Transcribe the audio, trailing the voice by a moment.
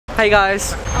Hey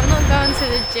guys. I'm not going to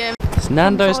the gym. It's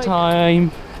Nando's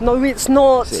time. No, it's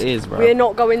not. Yes, it is, bro. We're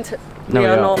not going to. No, we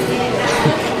are not.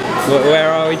 Where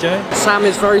are we, Joe? Sam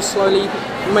is very slowly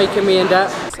making me in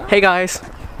debt. Hey guys.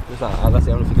 What's that? Oh, that's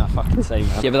the only thing I fucking say.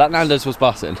 Yeah, but that Nando's was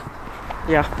busting.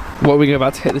 Yeah. What are we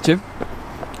about to hit the gym?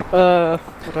 I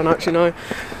don't actually know.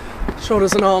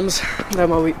 Shoulders and arms, they're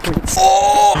my weak points.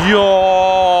 Oh!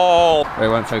 Yo! Wait, it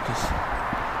won't focus.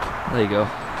 There you go.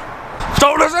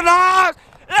 Shoulders and arms!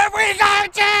 There we go,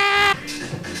 gym!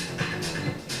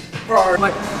 Bro,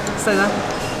 wait, stay there.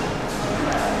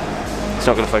 It's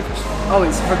not going to focus. Oh,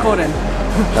 it's recording.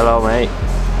 Hello, mate.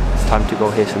 It's time to go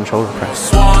hit some shoulder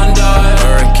press. Swan dive,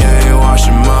 hurricane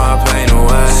washing my pain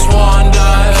away. Swan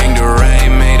dive, king the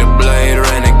rain made a blade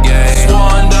renegade.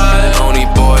 Swan dive, only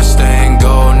boy staying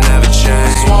gold, never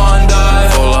change. Swan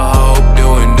dive, full of hope,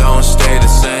 doing don't stay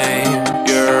the same.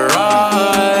 You're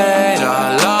right,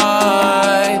 I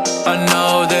lied. I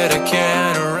know that I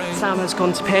can't erase. Sam has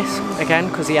gone to piss again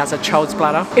because he has a child's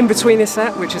bladder in between his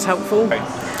set, which is helpful.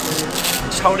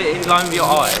 Just hold it in line with your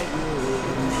eye.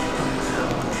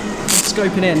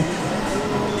 Scoping in.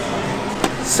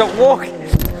 Stop walking.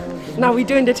 Now we're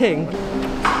doing the thing.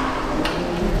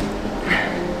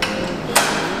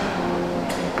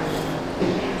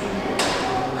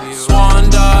 Swan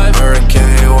dive,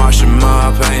 hurricane washing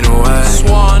my pain away.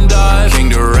 Swan dive, king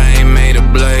the rain made a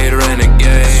blade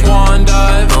renegade. Swan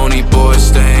dive, only boy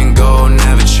staying gold,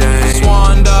 never change.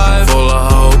 Swan dive, full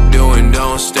of hope, doing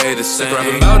don't stay the same.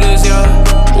 Rapping about this, yeah,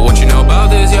 but what you know about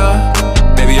this, yeah?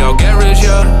 Maybe I'll get rich,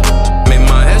 yeah. Make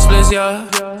my head split, yeah.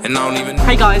 And I don't even.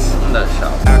 Hey guys.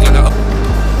 Act like a.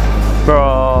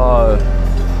 Bro.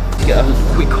 Get a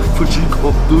quick footage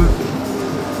of the.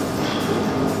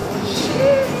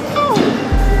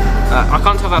 I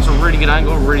can't tell if that's a really good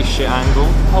angle, really shit angle.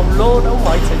 Oh Lord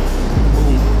Almighty.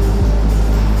 Boom.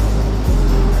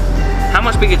 How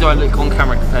much bigger do I look on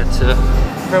camera compared to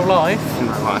Real life? in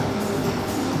real life?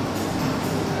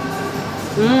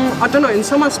 I don't know, in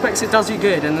some aspects it does you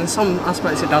good and in some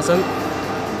aspects it doesn't.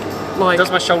 Like, It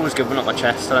does my shoulders good, but not my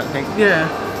chest, I don't think. yeah.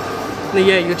 No,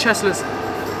 yeah, your chest looks,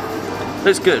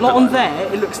 Looks good. like but on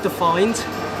there it looks defined,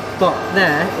 but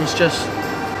there it's just,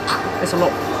 it's a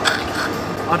lot,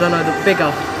 I don't know, the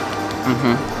bigger.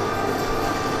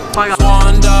 Bye guys.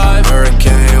 Swan dive,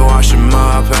 hurricane washing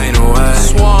my pain away.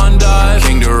 Swan dive,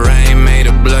 king the rain made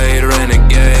a blade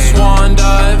renegade. Swan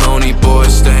dive, only